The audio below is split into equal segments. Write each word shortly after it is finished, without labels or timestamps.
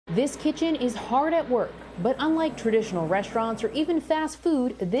This kitchen is hard at work, but unlike traditional restaurants or even fast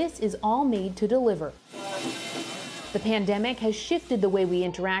food, this is all made to deliver. The pandemic has shifted the way we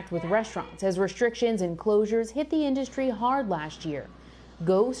interact with restaurants as restrictions and closures hit the industry hard last year.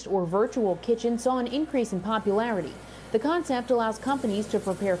 Ghost or virtual kitchens saw an increase in popularity. The concept allows companies to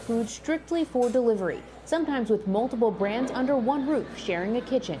prepare food strictly for delivery, sometimes with multiple brands under one roof sharing a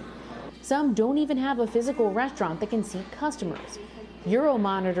kitchen. Some don't even have a physical restaurant that can seat customers.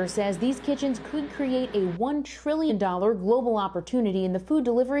 Euromonitor says these kitchens could create a $1 trillion global opportunity in the food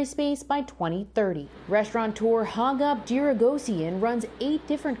delivery space by 2030. Restaurateur Hagop Diragosian runs 8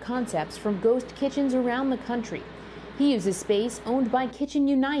 different concepts from ghost kitchens around the country. He uses space owned by Kitchen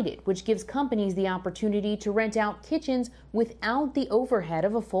United, which gives companies the opportunity to rent out kitchens without the overhead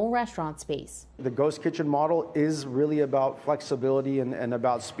of a full restaurant space. The ghost kitchen model is really about flexibility and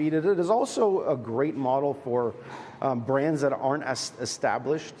about speed. It is also a great model for brands that aren't as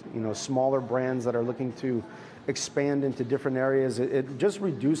established, smaller brands that are looking to expand into different areas. It just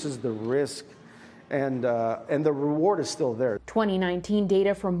reduces the risk. And the reward is still there. 2019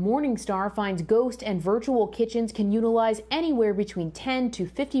 data from Morningstar finds ghost and virtual kitchens can utilize anywhere between 10 to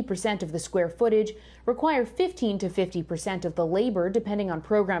 50% of the square footage, require 15 to 50% of the labor depending on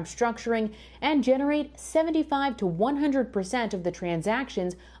program structuring, and generate 75 to 100% of the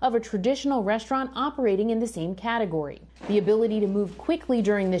transactions of a traditional restaurant operating in the same category. The ability to move quickly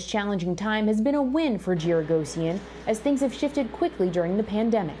during this challenging time has been a win for Giragosian, as things have shifted quickly during the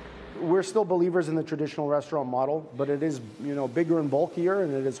pandemic. We're still believers in the traditional restaurant model, but it is, bigger and bulkier,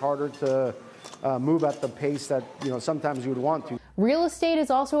 and it is harder to move at the pace that, sometimes you would want to. Real estate is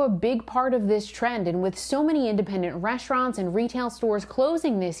also a big part of this trend, and with so many independent restaurants and retail stores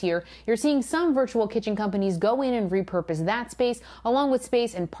closing this year, you're seeing some virtual kitchen companies go in and repurpose that space, along with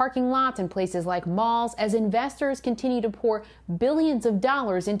space in parking lots and places like malls, as investors continue to pour billions of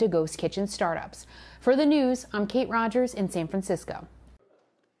dollars into ghost kitchen startups. For the news, I'm Kate Rogers in San Francisco.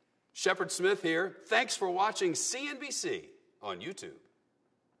 Shepard Smith here. Thanks for watching CNBC on YouTube.